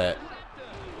saw that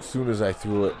as soon as I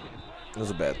threw it. It was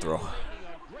a bad throw.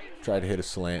 Tried to hit a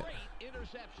slant.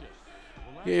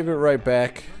 Gave it right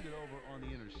back.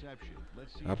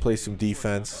 I'll play some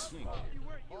defense.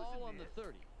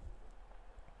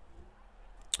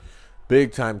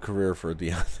 Big time career for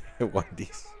Deontay at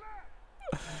Wendy's.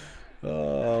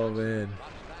 Oh, man.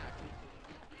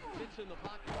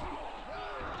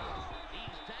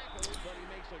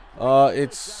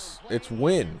 It's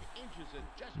Win.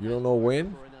 You don't know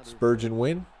Win? Spurgeon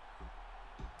Win?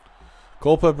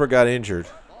 Culpepper got injured.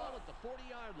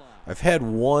 I've had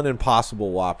one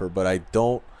Impossible Whopper, but I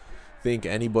don't think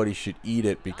anybody should eat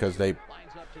it because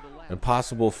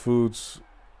Impossible Foods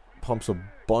pumps a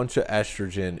bunch of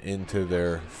estrogen into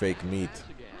their fake meat.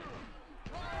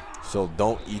 So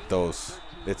don't eat those.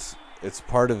 It's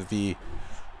part of the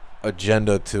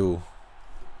agenda to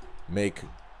make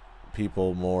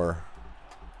people more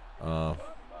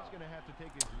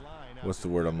what's the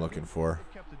word I'm looking for?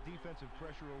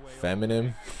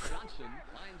 Feminine.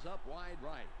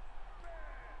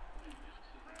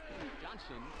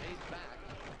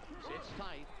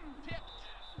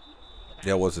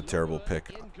 That was a terrible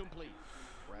pick.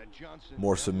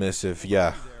 More submissive,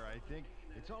 yeah.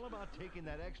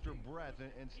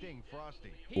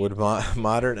 Would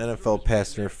modern NFL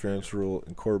pass interference rule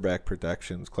and quarterback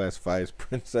protections classify as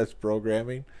princess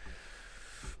programming?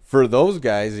 For those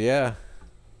guys, yeah.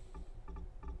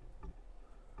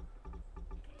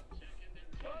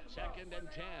 Second and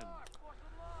 10.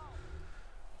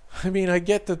 I mean, I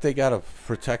get that they got to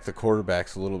protect the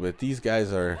quarterbacks a little bit. These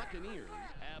guys are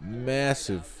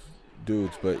massive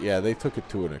dudes, but yeah, they took it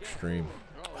to an extreme.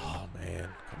 Oh, man,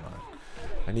 come on.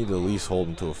 I need to at least hold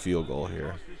them to a field goal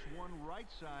here.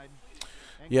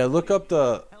 Yeah, look up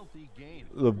the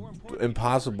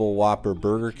Impossible Whopper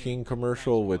Burger King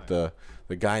commercial with the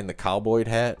guy in the cowboy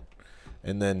hat,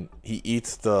 and then he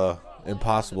eats the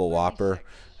Impossible Whopper,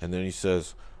 and then he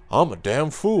says, "I'm a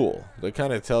damn fool." They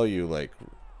kind of tell you, like,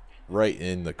 right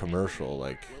in the commercial,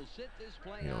 like,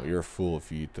 you know, you're a fool if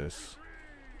you eat this.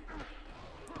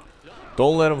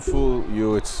 Don't let them fool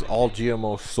you. It's all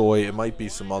GMO soy. It might be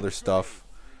some other stuff.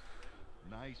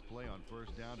 Nice play on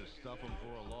first down to stuff him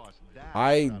for a loss.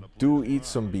 I do eat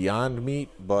some Beyond Meat,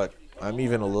 but I'm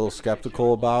even a little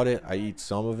skeptical about it. I eat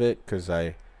some of it because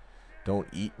I don't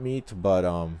eat meat, but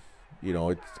you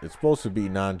know, it's supposed to be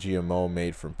non-GMO,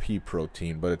 made from pea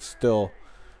protein, but it's still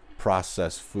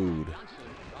processed food.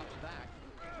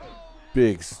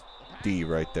 Big D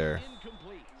right there.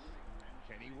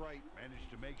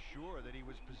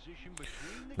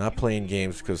 Not playing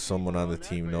games because someone on the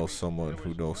team knows someone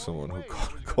who knows someone who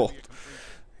caught a cold.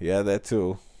 Yeah, that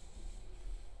too.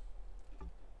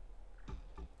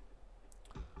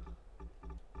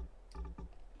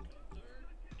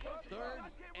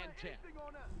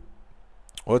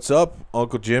 What's up,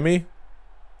 Uncle Jimmy?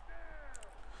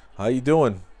 How you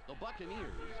doing?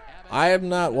 I am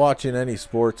not watching any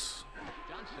sports.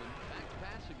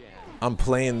 I'm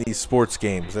playing these sports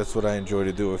games. That's what I enjoy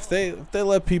to do. If they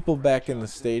let people back in the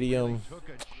stadium,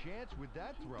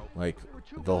 like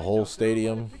the whole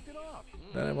stadium,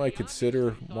 then I might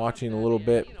consider watching a little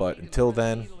bit. But until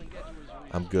then,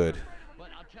 I'm good. But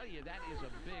I'll tell you, that is a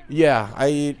big Yeah, I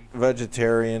eat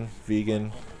vegetarian,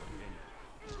 vegan.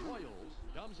 Royals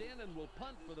comes in and will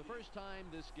punt for the first time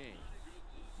this game.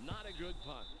 Not a good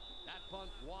punt. That punt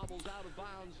wobbles out of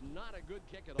bounds. Not a good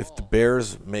kick at all. If the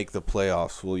Bears make the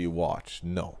playoffs, will you watch?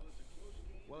 No.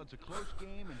 Well, it's a close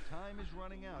game and time is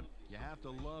running out. You have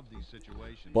to love these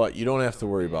situations. But you don't have to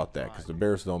worry about that because the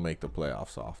Bears don't make the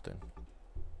playoffs often.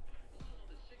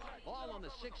 Ball on the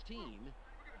 16.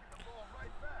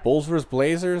 Bulls vs.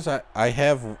 Blazers, I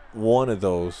have one of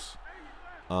those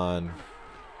on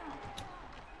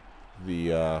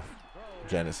the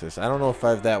Genesis. I don't know if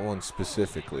I have that one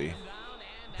specifically.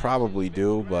 Probably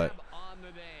do, but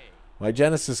my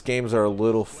Genesis games are a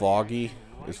little foggy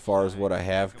as far as what I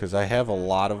have because I have a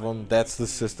lot of them. That's the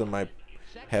system I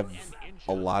have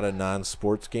a lot of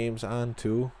non-sports games on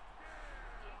too.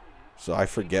 So I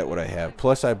forget what I have.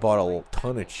 Plus I bought a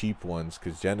ton of cheap ones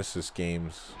because Genesis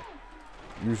games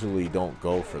usually don't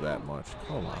go for that much.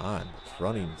 Come on.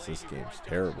 Running this game's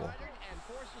terrible.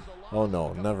 Oh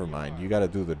no, never mind. You got to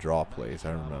do the draw plays,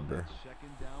 I remember.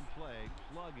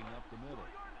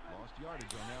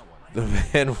 The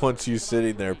man wants you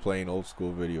sitting there playing old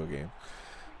school video game.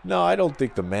 No, I don't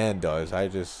think the man does.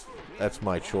 That's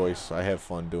my choice. I have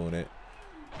fun doing it.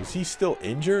 Is he still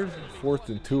injured? 4th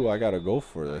and 2. I got to go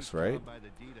for this, right?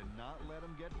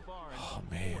 Oh,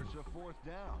 man.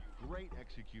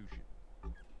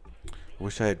 I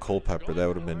wish I had Culpepper. That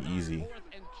would have been easy.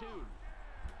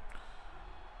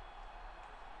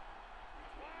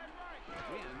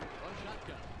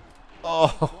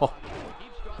 Oh.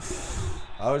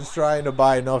 I was trying to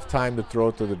buy enough time to throw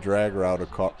it to the drag route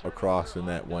across, and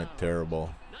that went terrible.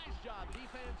 Nice job,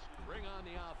 defense. Bring on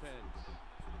the offense.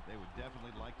 They would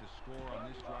definitely like to score on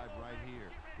this drive right here.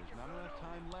 There's not enough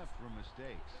time left for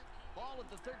mistakes. Ball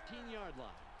at the 13-yard line.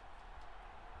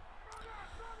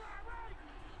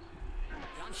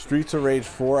 Streets of Rage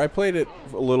 4. I played it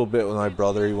a little bit with my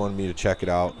brother. He wanted me to check it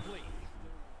out.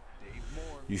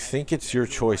 You think it's your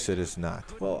choice, it is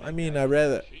not. Well, I mean, I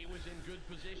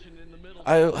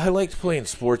liked playing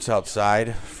sports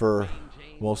outside for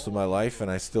most of my life,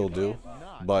 and I still do.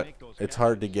 But it's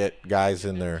hard to get guys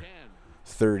in their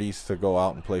 30s to go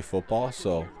out and play football,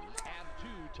 so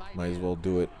might as well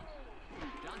do it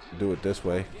this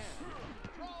way.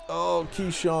 Oh,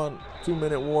 Keyshawn,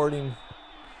 2-minute warning.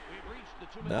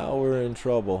 Now we're in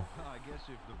trouble. I guess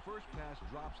if the first pass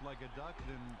drops like a duck,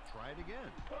 then try it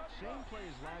again. Same play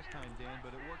as last time, Dan,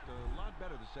 but it worked a lot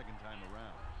better the second time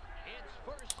around. It's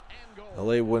first and goal.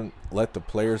 LA wouldn't let the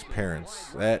players' parents.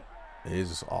 That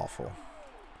is awful.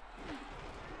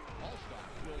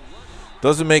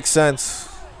 Doesn't make sense,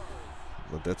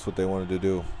 but that's what they wanted to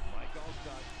do.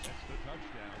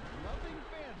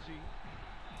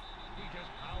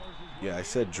 Yeah, I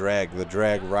said drag, the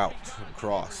drag route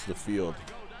across the field.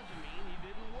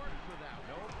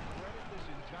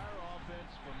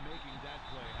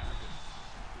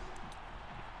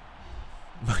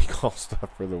 Mike Allstott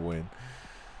for the win.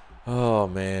 Oh,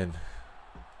 man.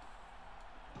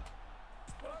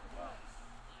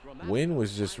 Win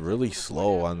was just really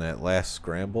slow on that last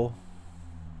scramble.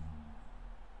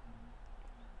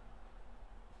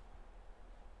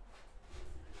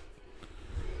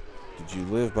 Did you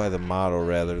live by the motto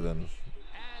rather than...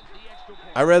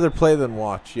 I'd rather play than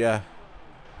watch, yeah.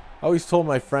 I always told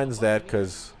my friends that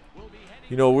because,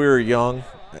 you know, we were young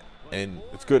and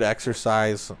it's good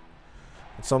exercise.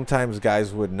 Sometimes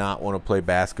guys would not want to play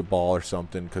basketball or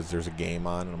something because there's a game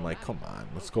on. And I'm like, come on,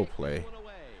 let's go play.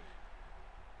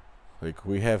 Like,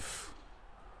 we have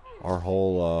our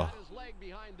whole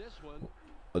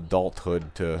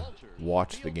adulthood to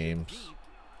watch the games.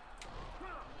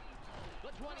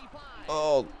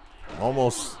 Oh,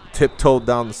 almost tiptoed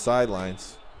down the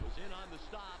sidelines.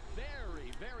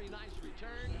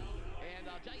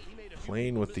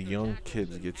 Playing with the young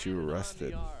kids gets you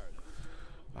arrested.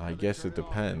 I guess it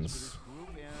depends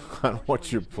on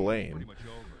what you're playing.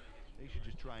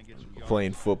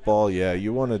 Playing football, yeah,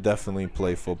 you want to definitely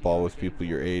play football with people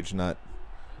your age, not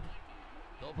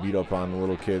beat up on the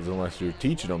little kids unless you're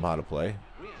teaching them how to play.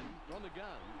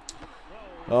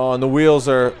 Oh, and the wheels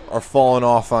are falling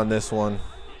off on this one.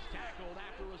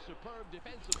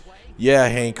 Yeah,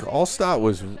 Hank, Allstott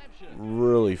was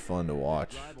really fun to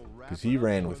watch because he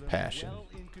ran with passion.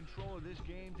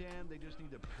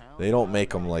 They don't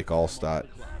make them like Allstott.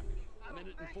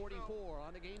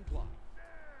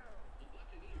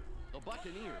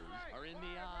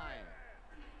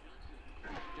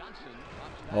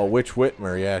 Oh, Witch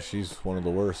Whitmer, yeah, she's one of the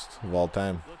worst of all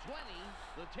time.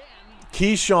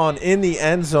 Keyshawn in the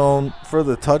end zone for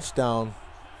the touchdown.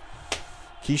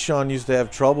 Keyshawn used to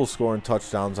have trouble scoring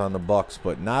touchdowns on the Bucks,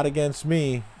 but not against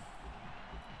me.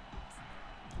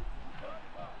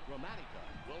 Will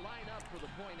line up for the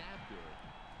point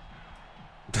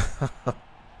after.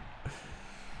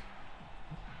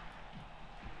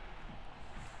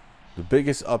 The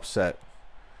biggest upset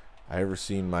I ever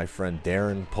seen my friend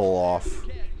Darren pull off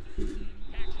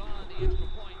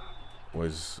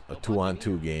was a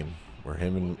 2-on-2 game where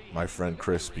him and my friend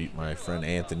Chris beat my friend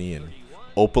Anthony and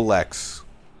Opal X.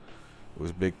 It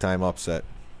was a big time upset.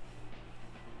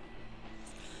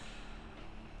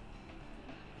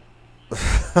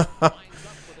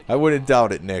 I wouldn't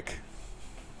doubt it, Nick.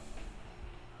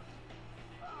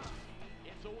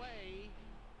 It's away.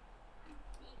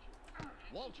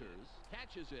 Walters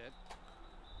catches it.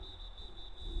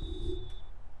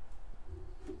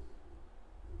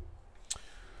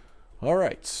 All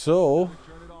right, so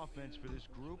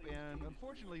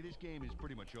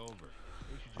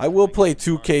I will play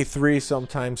 2K3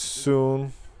 sometime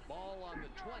soon,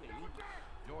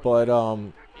 but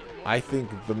I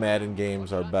think the Madden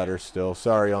games are better still.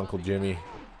 Sorry, Uncle Jimmy.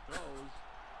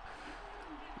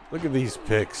 Look at these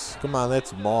picks. Come on,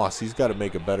 that's Moss. He's got to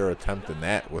make a better attempt than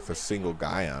that with a single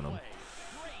guy on him.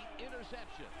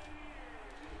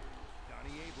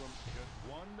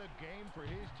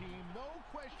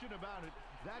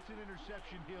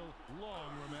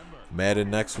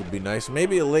 Madden next would be nice.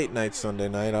 Maybe a late night Sunday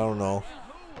night. I don't know.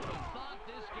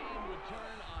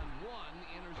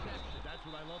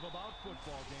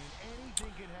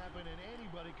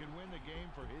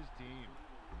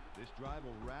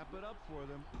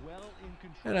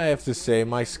 And I have to say,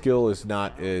 my skill is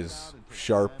not as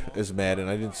sharp as Madden.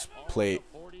 I didn't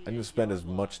spend as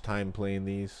much time playing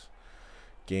these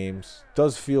games. It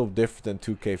does feel different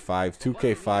than 2K5.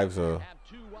 2K5's a,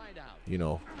 you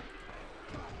know,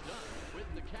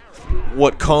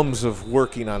 what comes of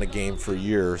working on a game for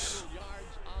years.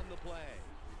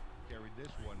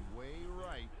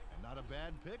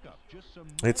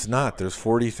 It's not. There's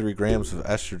 43 grams of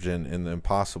estrogen in the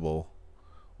Impossible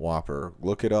Whopper.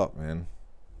 Look it up, man.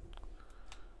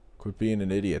 Quit being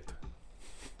an idiot.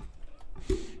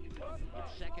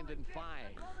 Second and 5.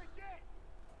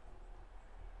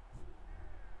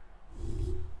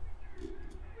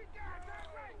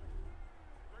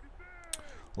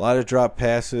 A lot of drop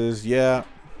passes, yeah.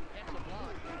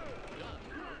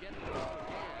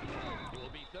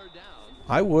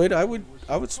 I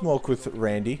would smoke with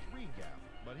Randy.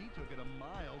 But he took it a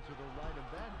mile to the right of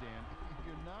that, Dan. If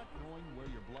you're not going where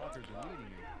your blockers are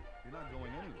leading you, you're not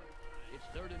going anywhere. It's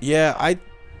third and Yeah,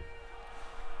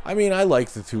 I mean, I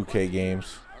like the 2K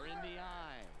games. are in the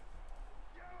eye.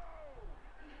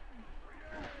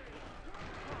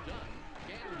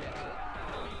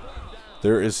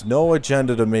 There is no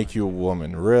agenda to make you a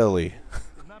woman, really.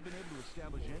 Not been able to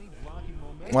establish any blocking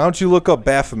momentum. Why don't you look up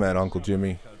Baphomet, Uncle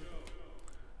Jimmy?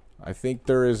 I think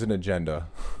there is an agenda.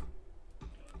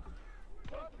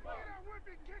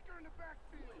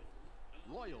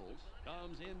 Royals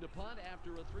comes in to punt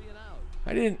after a 3 and out.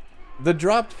 I didn't. The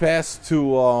dropped pass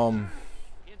to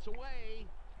It's away.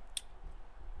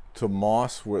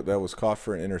 Moss, where that was caught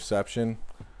for an interception.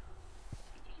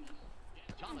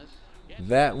 Thomas.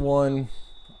 That one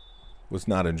was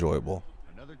not enjoyable.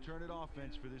 Another turn at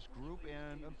offense for this group,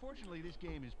 and unfortunately, this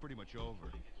game is pretty much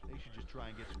over. They should just try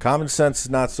and get some Common sense is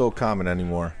not so common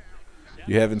anymore.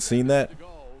 You haven't seen that? to go.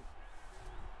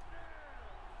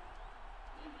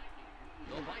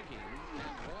 The Vikings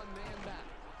have one man back.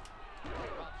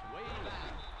 Drops way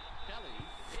back. Kelly.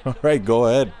 All right, go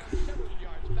ahead. Several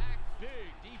yards back. Big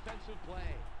defensive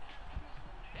play.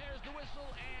 There's the whistle,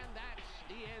 and that's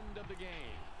the end of the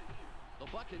game. The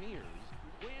Buccaneers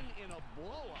win in a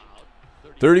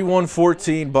blowout.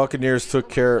 31-14, Buccaneers took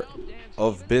care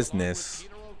of business.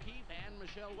 Peter O'Keefe and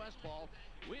Michelle Westfall,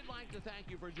 we'd like to thank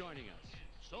you for joining us.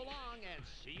 So long, and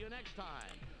see you next time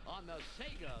on the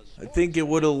Sega I think it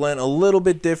would have went a little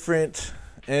bit different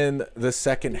in the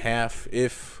second half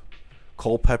if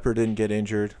Culpepper didn't get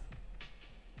injured.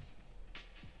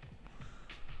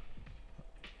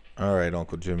 All right,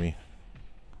 Uncle Jimmy.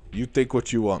 You think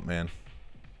what you want, man.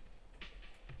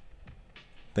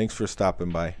 Thanks for stopping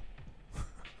by.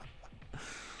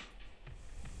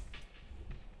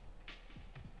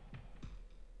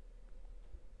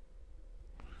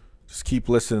 Just keep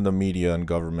listening to media and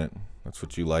government. That's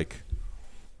what you like.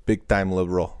 Big time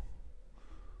liberal.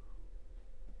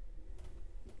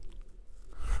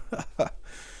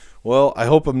 Well, I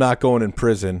hope I'm not going in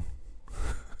prison.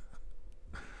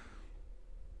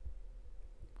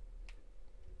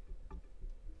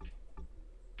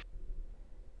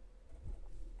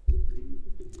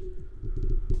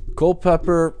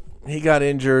 Culpepper, he got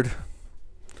injured.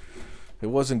 It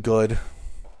wasn't good.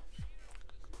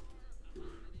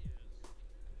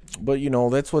 But, you know,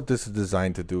 that's what this is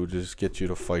designed to do. Just get you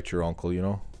to fight your uncle, you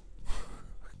know?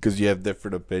 Because you have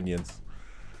different opinions.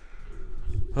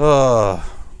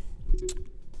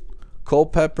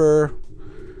 Culpepper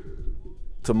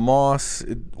to Moss.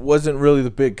 It wasn't really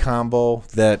the big combo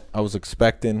that I was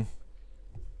expecting.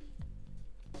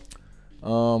 Did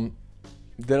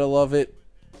I love it?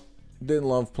 Didn't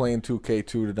love playing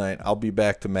 2K2 tonight. I'll be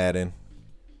back to Madden.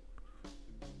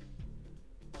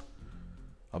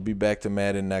 I'll be back to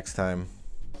Madden next time.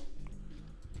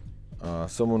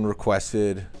 Someone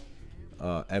requested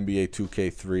NBA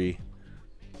 2K3.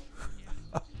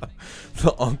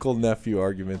 The uncle-nephew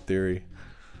argument theory.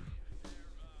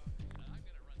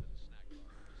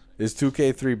 Is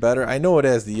 2K3 better? I know it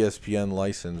has the ESPN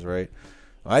license, right?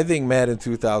 I think Madden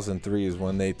 2003 is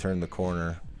when they turned the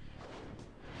corner.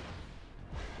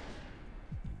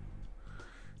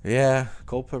 Yeah,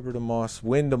 Culpepper to Moss.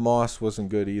 Win to Moss wasn't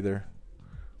good either.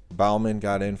 Bauman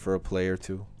got in for a play or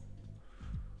two.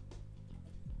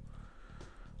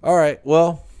 All right,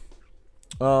 well,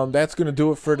 that's going to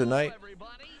do it for tonight.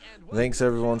 Thanks,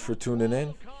 everyone, for tuning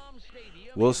in.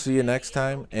 We'll see you next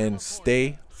time, and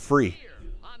stay free.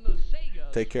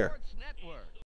 Take care.